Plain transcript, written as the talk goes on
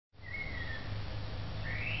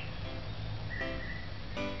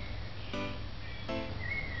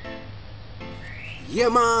Yeah,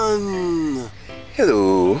 man!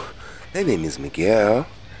 Hello, my name is Miguel,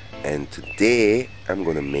 and today I'm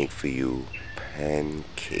gonna make for you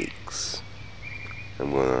pancakes.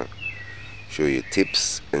 I'm gonna show you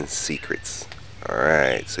tips and secrets.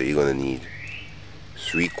 Alright, so you're gonna need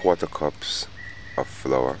 3/4 cups of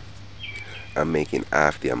flour. I'm making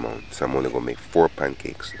half the amount, so I'm only gonna make 4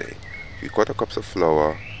 pancakes today. 3/4 cups of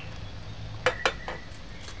flour,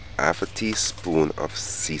 half a teaspoon of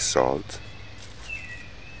sea salt,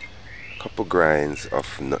 a couple grinds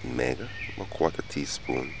of nutmeg, a quarter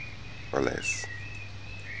teaspoon or less.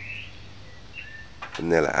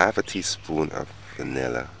 Vanilla, half a teaspoon of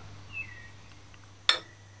vanilla,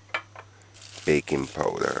 baking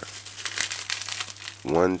powder,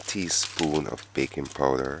 1 teaspoon of baking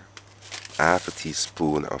powder, half a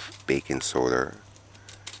teaspoon of baking soda,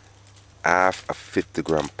 half a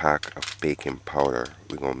 50-gram pack of baking powder.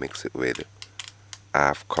 We're going to mix it with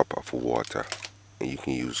half cup of water. And you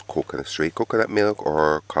can use straight coconut milk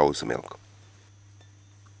or cow's milk.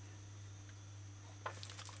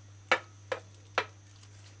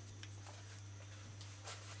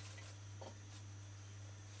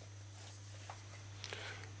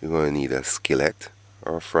 You're going to need a skillet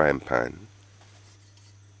or a frying pan.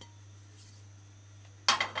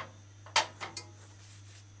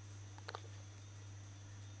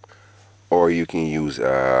 Or you can use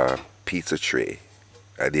a pizza tray.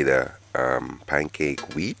 I did a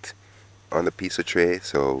pancake wheat on the pizza tray,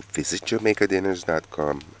 so visit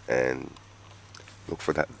jamaicadinners.com and look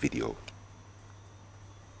for that video.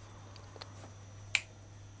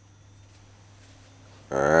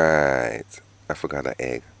 Alright, I forgot an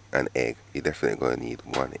egg. An egg. You're definitely going to need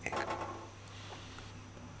 1 egg.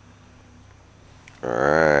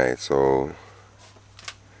 Alright, so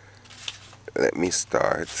let me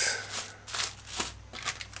start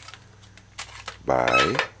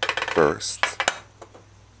by first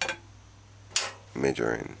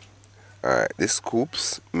measuring. Alright, this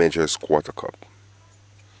scoops measures 1/4 cup.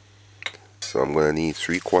 So I'm going to need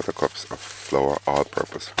 3/4 cups of flour,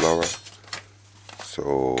 all-purpose flour.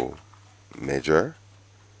 So measure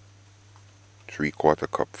 3/4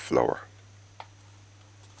 cup flour,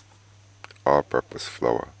 all-purpose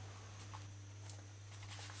flour.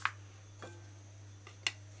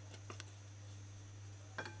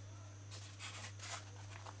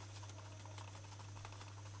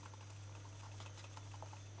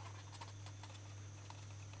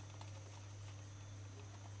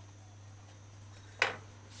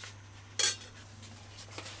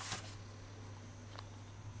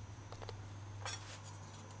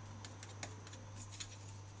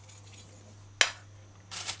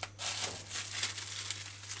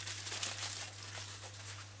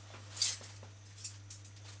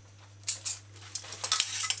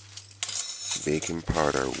 Baking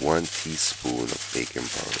powder, 1 teaspoon of baking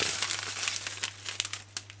powder.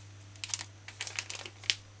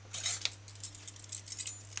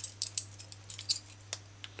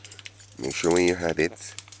 Make sure when you add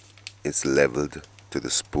it, it's leveled to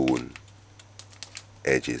the spoon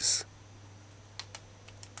edges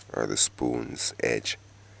or the spoon's edge.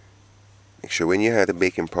 Make sure when you add the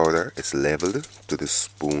baking powder, it's leveled to the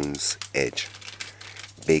spoon's edge.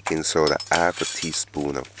 Baking soda, half a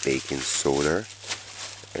teaspoon of baking soda,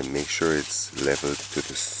 and make sure it's leveled to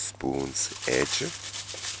the spoon's edge.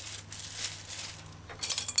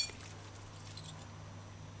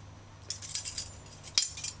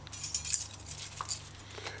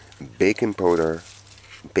 Baking powder,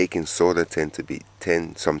 baking soda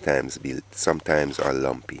sometimes are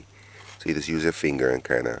lumpy. So you just use your finger and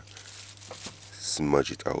kind of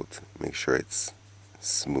smudge it out. Make sure it's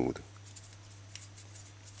smooth.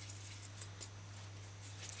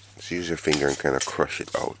 Just use your finger and kind of crush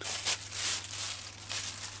it out.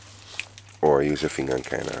 Or use your finger and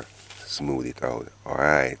kind of smooth it out.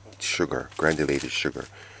 Alright, sugar, granulated sugar.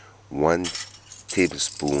 1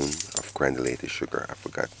 tablespoon of granulated sugar, I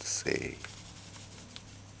forgot to say.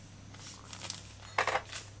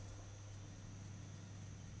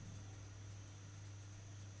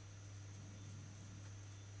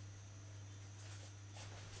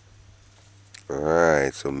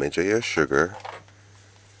 Alright, so measure your sugar.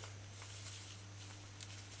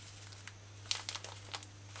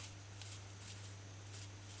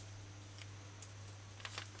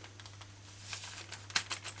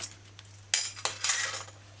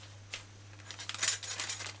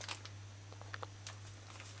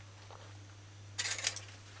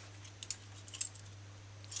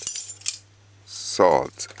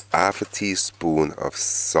 Salt, half a teaspoon of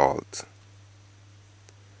salt.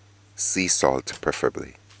 Sea salt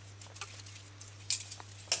preferably.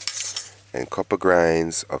 And couple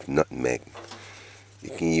grinds of nutmeg. You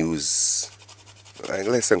can use like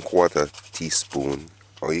less than quarter teaspoon,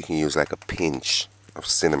 or you can use like a pinch of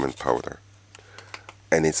cinnamon powder,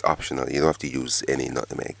 and it's optional. You don't have to use any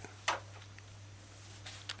nutmeg.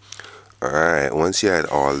 Alright, once you add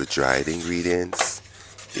all the dried ingredients,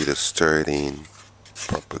 you just stir it in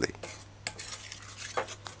properly.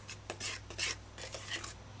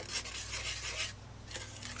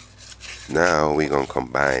 Now we're going to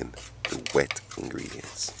combine the wet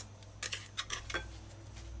ingredients.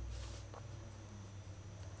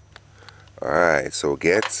 Alright, so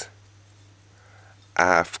get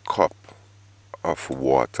half cup of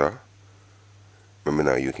water.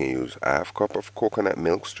 Remember now, you can use half cup of coconut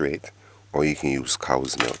milk straight, or you can use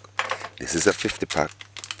cow's milk. This is a 50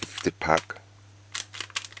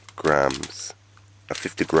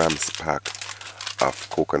 grams pack of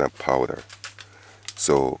coconut powder.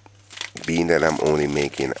 So being that I'm only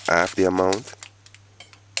making half the amount,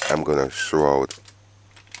 I'm gonna throw out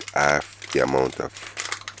half the amount of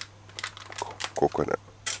coconut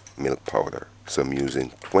milk powder. So I'm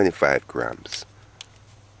using 25 grams.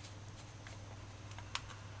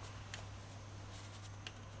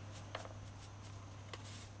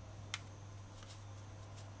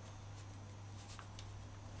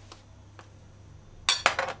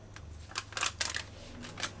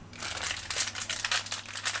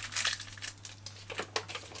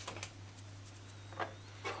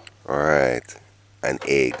 Alright, an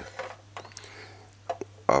egg.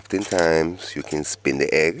 Oftentimes you can spin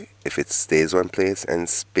the egg. If it stays one place and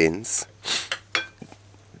spins,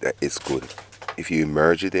 that is good. If you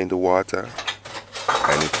immerse it in the water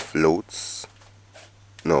and it floats,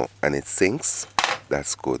 no, and it sinks,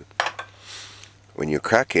 that's good. When you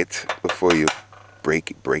crack it, before you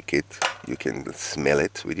break it, you can smell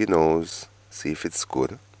it with your nose, see if it's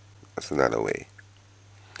good. That's another way.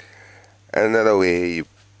 Another way, you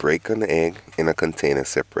break an egg in a container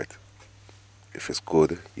separate. If it's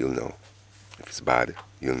good, you'll know. If it's bad,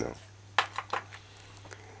 you'll know.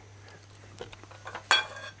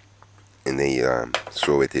 And then you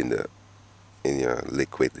throw it in your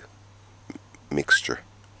liquid mixture.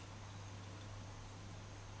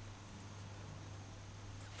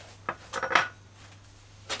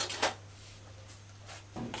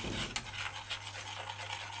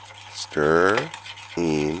 Stir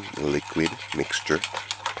in the liquid mixture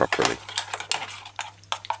properly.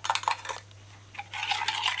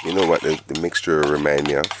 You know what the mixture remind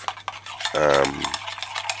me of?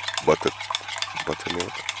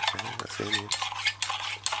 Buttermilk. What's the name?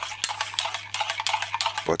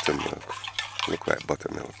 Buttermilk. Look like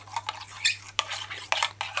buttermilk.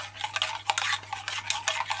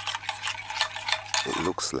 It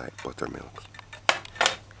looks like buttermilk.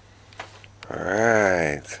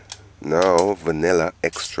 Alright. Now vanilla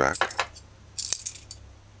extract.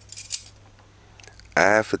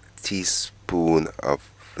 Half a teaspoon of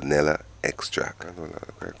vanilla extract. I don't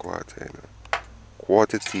look like quarter, you know.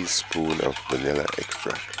 Quarter teaspoon of vanilla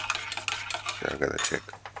extract. I gotta check.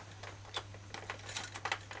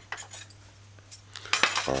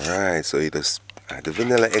 Alright, so you just add the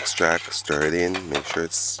vanilla extract, stir it in, make sure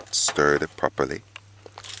it's stirred properly.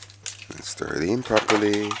 And stir it in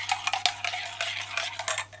properly.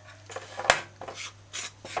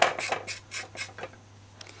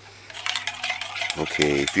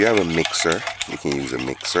 Okay, if you have a mixer, you can use a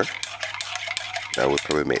mixer. That would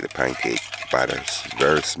probably make the pancake batter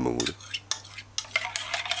very smooth.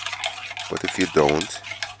 But if you don't,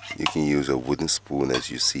 you can use a wooden spoon,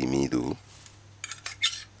 as you see me do.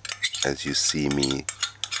 As you see me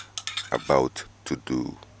about to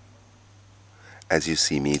do. As you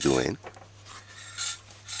see me doing.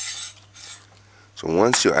 So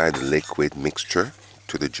once you add the liquid mixture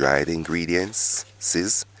to the dried ingredients,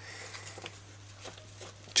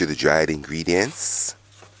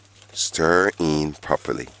 stir in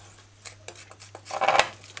properly.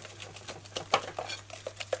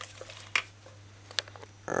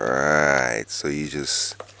 Alright, so you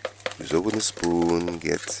just use a wooden spoon,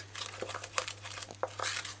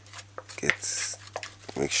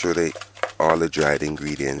 make sure that all the dried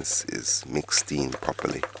ingredients is mixed in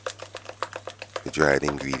properly. The dried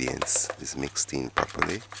ingredients is mixed in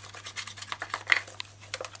properly.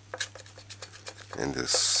 And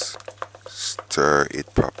just stir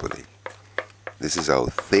it properly. This is how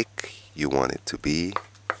thick you want it to be.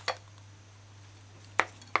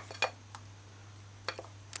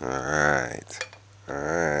 Alright.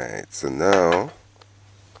 Alright, so now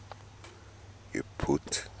you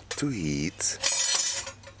put to heat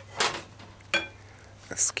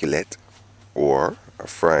a skillet or a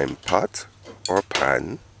frying pot or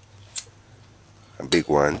pan, a big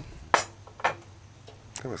one,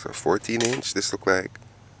 That was a 14-inch, this look like,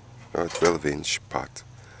 or a 12-inch pot.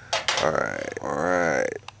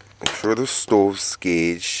 Alright. Make sure the stove's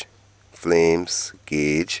gauge, flames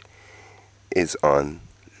gauge, is on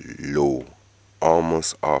low,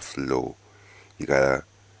 almost off low. You gotta,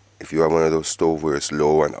 if you have one of those stoves where it's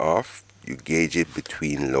low and off, you gauge it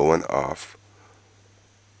between low and off,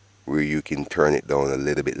 where you can turn it down a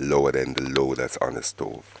little bit lower than the low that's on the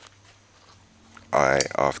stove. I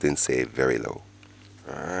often say very low.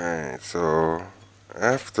 Alright, so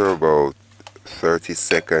after about 30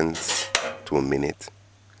 seconds to a minute,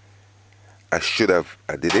 I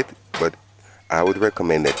did it, but I would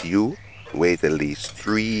recommend that you wait at least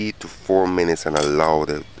 3 to 4 minutes and allow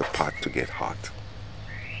the pot to get hot.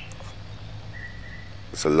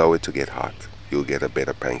 Just allow it to get hot. You'll get a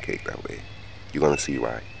better pancake that way. You're gonna see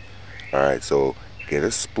why. Alright, so get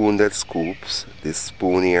a spoon that scoops. This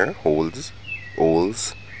spoon here holds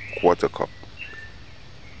quarter cup.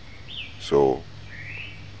 So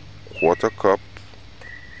quarter cup,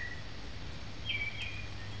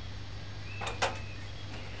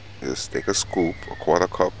 just take a quarter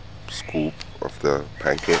cup scoop of the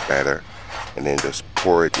pancake batter, and then just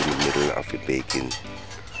pour it in the middle of your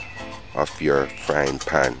of your frying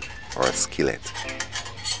pan or skillet,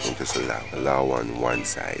 and just allow on one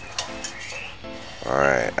side.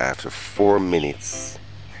 Alright, after 4 minutes,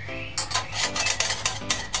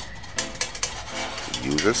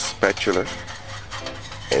 use a spatula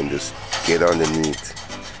and just get underneath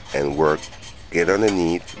and get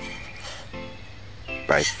underneath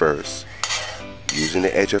by first using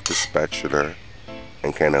the edge of the spatula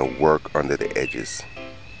and kind of work under the edge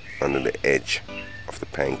of the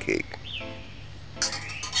pancake.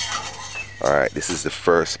 Alright, this is the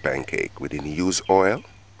first pancake. We didn't use oil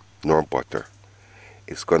nor butter.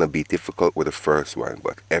 It's gonna be difficult with the first one,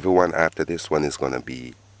 but everyone after this one is gonna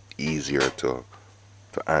be easier to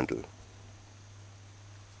handle.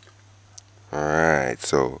 Alright,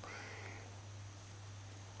 so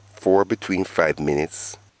for between 5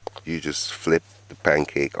 minutes, you just flip the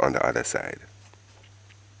pancake on the other side.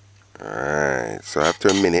 Alright, so after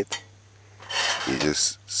a minute, you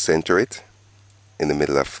just center it in the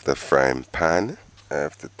middle of the frying pan.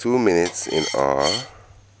 After 2 minutes in all,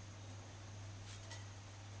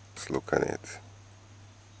 let's look at it.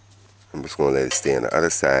 I'm just going to let it stay on the other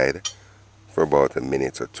side for about a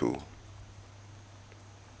minute or two.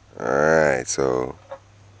 Alright, so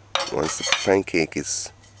once the pancake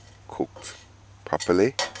is cooked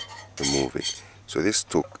properly, remove it. So this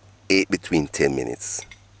took between 10 minutes.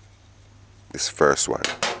 This first one.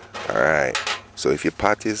 Alright, so if your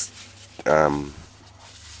pot is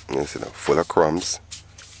full of crumbs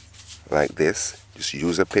like this, just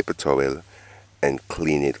use a paper towel and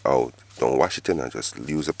clean it out. Don't wash it in, just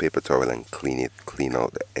use a paper towel and clean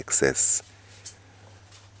out the excess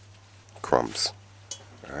crumbs.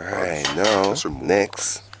 Alright, now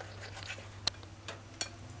next,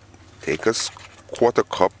 take a quarter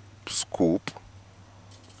cup scoop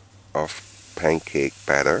of pancake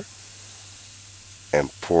batter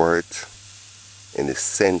and pour it in the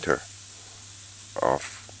center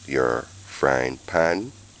of your frying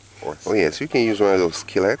pan. Oh yes, you can use one of those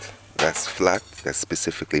skillet that's flat, that's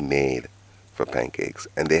specifically made for pancakes,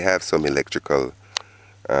 and they have some electrical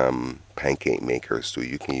pancake makers too.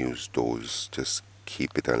 You can use those. Just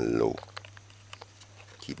keep it on low.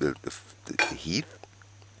 Keep the heat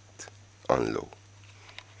on low.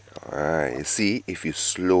 Alright, you see, if you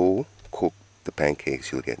slow cook the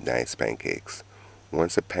pancakes, you'll get nice pancakes.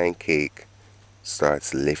 Once a pancake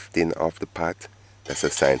starts lifting off the pot, that's a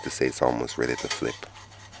sign to say it's almost ready to flip.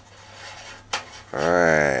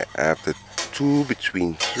 Alright, after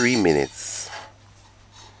between 3 minutes,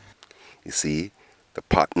 you see the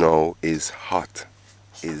pot now is hot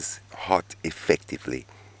effectively.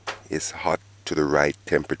 It's hot to the right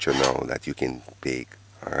temperature now that you can bake.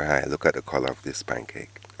 Alright, look at the color of this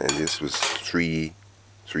pancake. And this was 3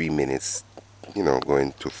 minutes,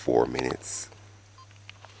 going to 4 minutes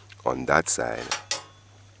on that side.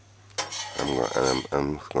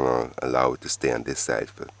 I'm gonna allow it to stay on this side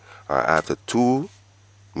for after 2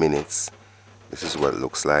 minutes. This is what it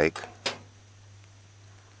looks like.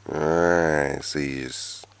 Alright, so you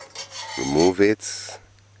just remove it.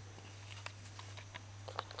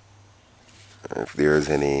 If there's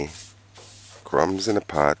any crumbs in the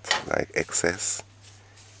pot, like excess,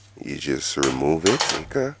 you just remove it.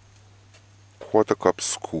 Take a quarter cup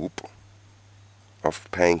scoop of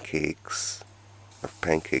pancake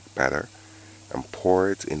batter and pour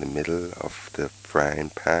it in the middle of the frying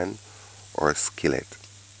pan or skillet.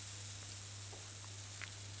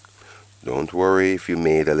 Don't worry if you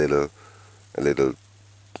made a little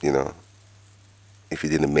if you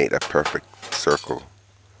didn't make that perfect circle,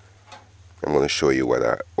 I'm going to show you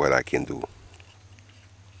what I can do.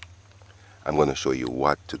 I'm going to show you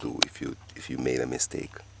what to do if you made a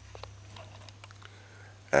mistake.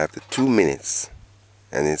 After 2 minutes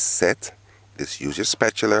and it's set, just use your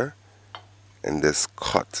spatula and just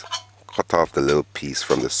cut off the little piece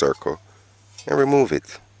from the circle and remove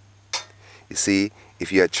it. You see,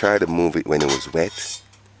 if you had tried to move it when it was wet,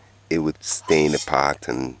 it would stain the pot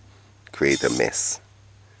and create a mess.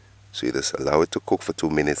 So you just allow it to cook for 2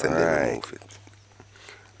 minutes and then remove it.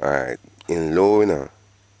 Alright, in low,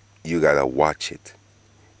 you gotta watch it.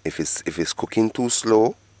 If it's cooking too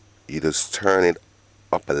slow, you just turn it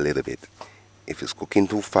up a little bit. If it's cooking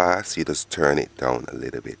too fast, you just turn it down a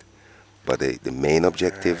little bit. But the main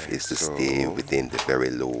objective is to stay within the very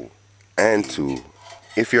low. And two,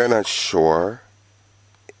 if you're not sure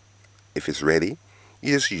if it's ready,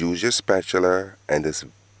 you just use your spatula and just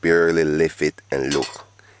barely lift it and look.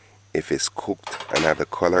 If it's cooked and have the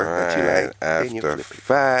color that you like, then you flip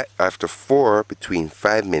it. After 4, between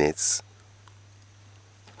 5 minutes,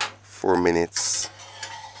 4 minutes,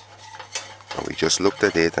 and we just looked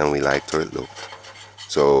at it and we liked how it looked.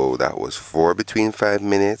 So that was 4 between 5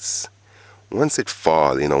 minutes. Once it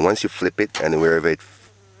fall, once you flip it and wherever it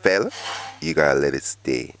fell, you gotta let it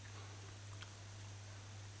stay.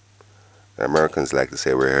 The Americans like to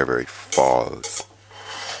say wherever it falls,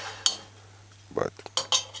 but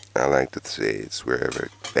I like to say it's wherever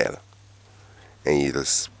it fell. And you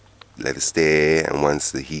just let it stay, and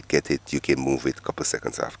once the heat get it, you can move it a couple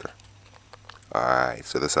seconds after. Alright,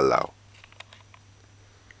 so just allow.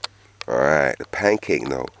 Alright, the pancake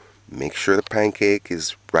now. Make sure the pancake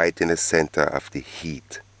is right in the center of the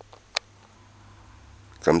heat.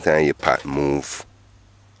 Sometimes your pot move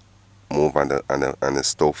on the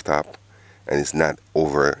stove top, and it's not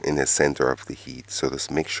over in the center of the heat. So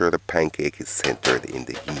just make sure the pancake is centered in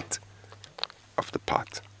the heat of the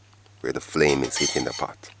pot, where the flame is hitting the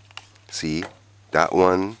pot. See, that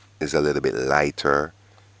one is a little bit lighter,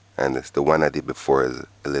 and the one I did before is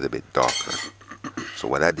a little bit darker. So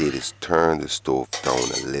what I did is turn the stove down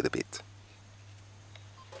a little bit.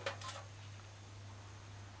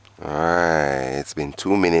 Alright, it's been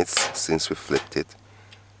 2 minutes since we flipped it,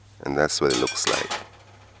 and that's what it looks like.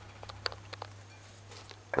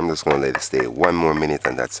 I'm just going to let it stay 1 more minute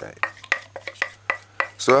on that side.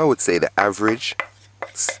 So I would say the average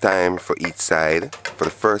time for each side, for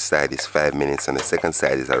the first side is 5 minutes, and the second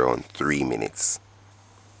side is around 3 minutes.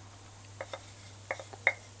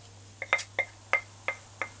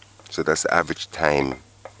 So that's the average time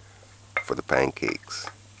for the pancakes.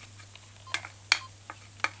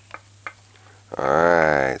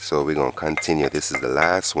 Alright, so we're going to continue. This is the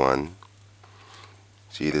last one.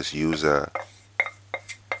 So you just use you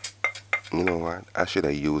know what? I should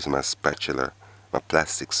have used my spatula, my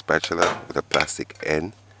plastic spatula with a plastic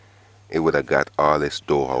end. It would have got all this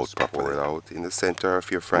dough out properly. Pour it out in the center of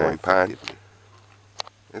your frying pan.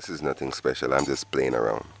 This is nothing special. I'm just playing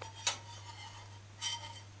around.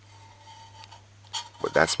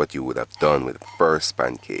 But that's what you would have done with the first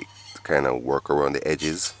pancake, to kind of work around the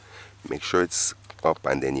edges. Make sure it's up,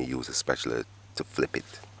 and then you use a spatula to flip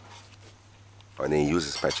it. And then you use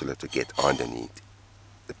a spatula to get underneath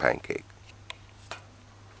the pancake.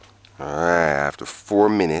 Alright, after 4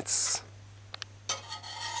 minutes,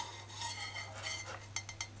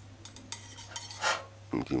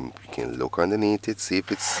 you can look underneath it, see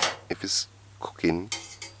if it's cooking.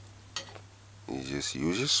 You just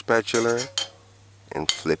use your spatula and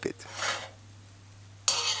flip it.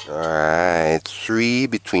 Alright,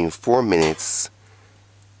 between 4 minutes.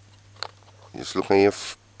 Just look at your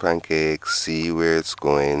pancake, see where it's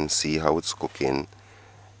going, see how it's cooking,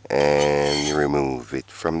 and you remove it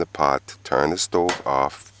from the pot, turn the stove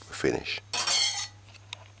off, finish.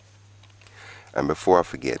 And before I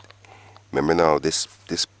forget, remember now, this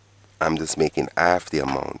I'm just making half the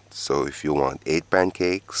amount. So if you want 8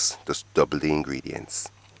 pancakes, just double the ingredients.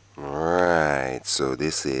 Alright, so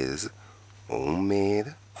this is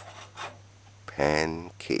homemade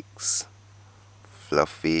pancakes.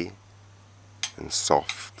 Fluffy and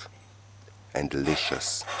soft and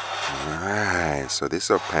delicious. Alright, so this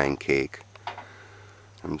is a pancake.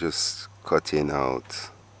 I'm just cutting out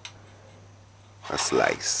a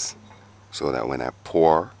slice so that when I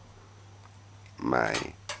pour my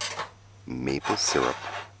maple syrup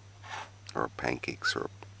or pancake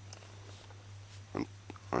syrup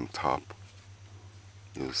on top,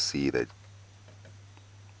 you'll see that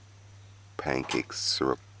pancake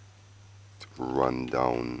syrup run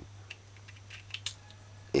down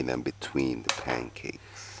in and between the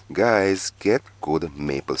pancakes. Guys, get good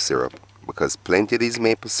maple syrup, because plenty of these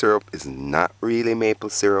maple syrup is not really maple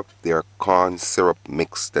syrup. They are corn syrup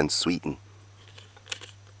mixed and sweetened.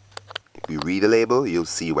 If you read the label, you'll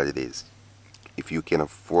see what it is. If you can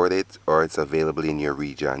afford it or it's available in your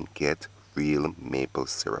region, get real maple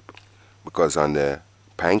syrup. Because on the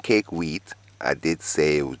pancake wheat, I did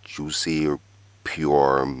say it was juicy,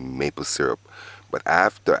 pure maple syrup. But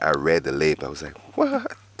after I read the label, I was like,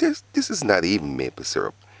 what? This is not even maple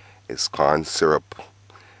syrup. It's corn syrup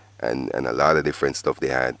and a lot of different stuff they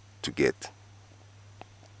had to get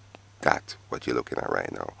that, what you're looking at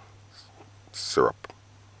right now. Syrup.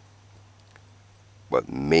 But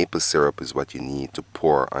maple syrup is what you need to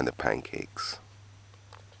pour on the pancakes.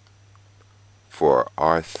 For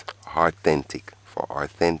authentic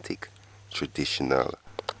traditional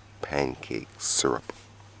pancake syrup.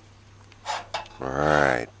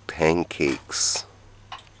 Alright, pancakes.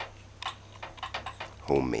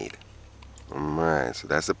 Homemade. Alright, so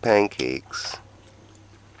that's the pancakes.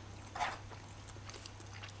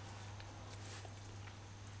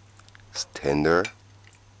 It's tender,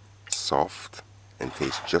 soft, and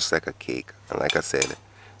tastes just like a cake. And like I said,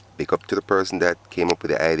 big up to the person that came up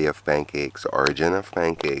with the idea of pancakes, the origin of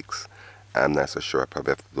pancakes. I'm not so sure. I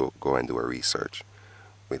probably have to go and do a research,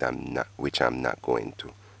 which I'm not going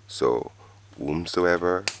to. So,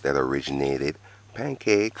 whomsoever that originated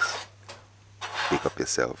pancakes, pick up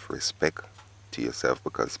yourself. Respect to yourself,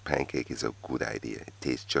 because pancake is a good idea. It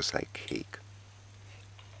tastes just like cake.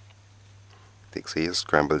 Take say your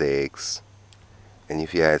scrambled eggs, and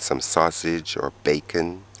if you add some sausage or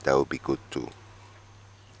bacon, that would be good too.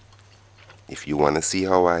 If you want to see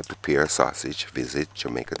how I prepare sausage, visit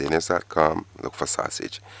JamaicaDinners.com, look for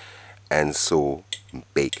sausage, and so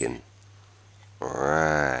bacon.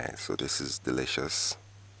 Alright, so this is delicious,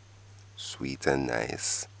 sweet and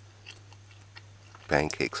nice.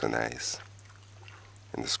 Pancakes are nice,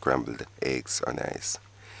 and the scrambled eggs are nice.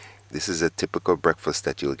 This is a typical breakfast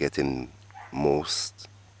that you'll get in most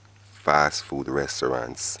fast food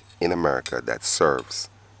restaurants in America that serves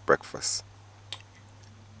breakfast.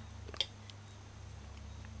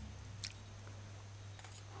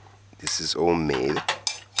 This is homemade,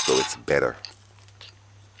 so it's better.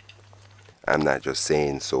 I'm not just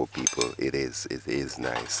saying so, people. It is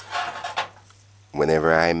nice.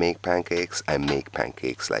 Whenever I make pancakes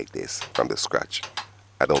like this from the scratch.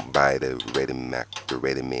 I don't buy the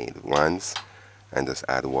ready-made ones and just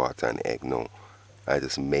add water and egg. No, I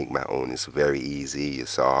just make my own. It's very easy. You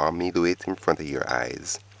saw me do it in front of your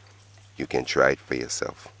eyes. You can try it for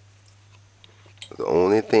yourself. The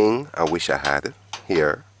only thing I wish I had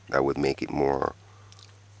here that would make it more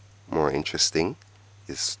interesting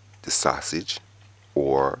is the sausage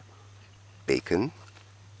or bacon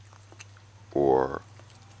or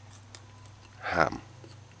ham.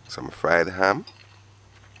 Some fried ham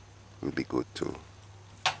would be good too.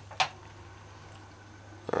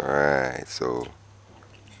 Alright, so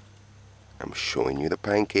I'm showing you the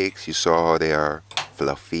pancakes. You saw how they are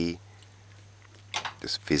fluffy.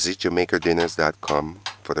 Just visit JamaicaDinners.com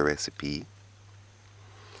for the recipe.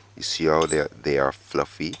 You see how they are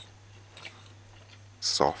fluffy,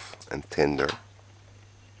 soft and tender.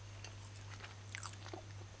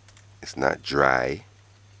 It's not dry.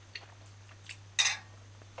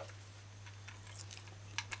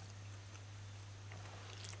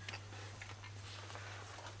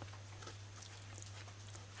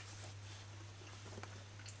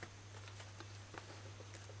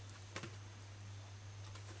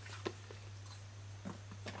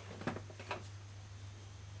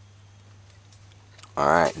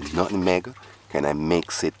 Alright, nutmeg, can I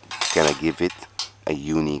mix it? Can I give it a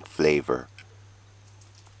unique flavor?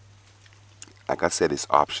 Like I said, it's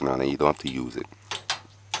optional and you don't have to use it.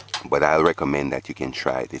 But I'll recommend that you can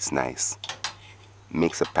try it. It's nice.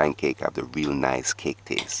 Makes a pancake have the real nice cake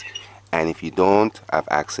taste. And if you don't have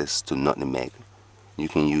access to nutmeg, you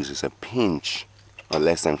can use just a pinch or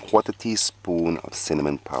less than 1/4 teaspoon of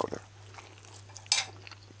cinnamon powder.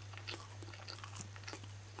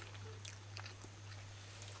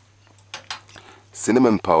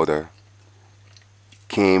 Cinnamon powder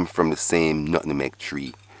came from the same nutmeg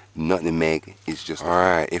tree. Nutmeg is just...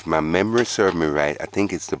 Alright, if my memory serves me right, I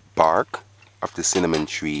think it's the bark of the cinnamon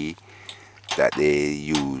tree that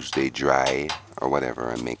they dry or whatever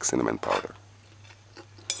and make cinnamon powder.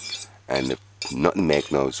 And the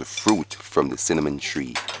nutmeg now is a fruit from the cinnamon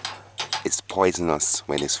tree. It's poisonous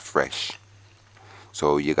when it's fresh.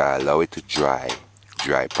 So you gotta allow it to dry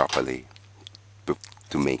properly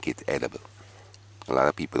to make it edible. A lot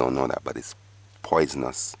of people don't know that, but it's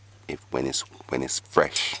poisonous when it's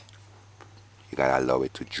fresh. You gotta allow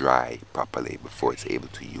it to dry properly before it's able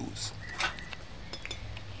to use.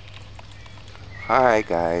 Alright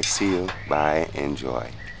guys, see you. Bye.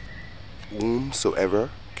 Enjoy. Whomsoever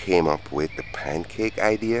came up with the pancake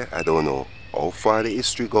idea, I don't know how far the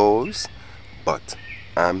history goes, but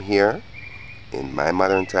I'm here in my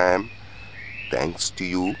modern time thanks to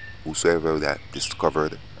you, whosoever that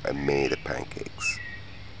discovered and made the pancakes.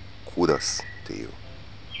 Kudos to you.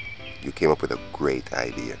 You came up with a great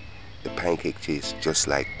idea. The pancake tastes just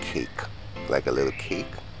like cake, like a little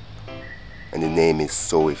cake, and the name is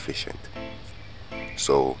so efficient.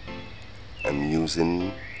 So I'm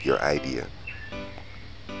using your idea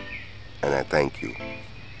and I thank you.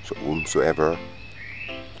 So whomsoever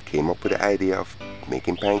came up with the idea of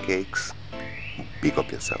making pancakes, big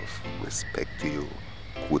up yourself. Respect to you.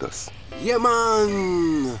 Kudos. Yeah,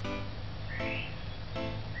 man.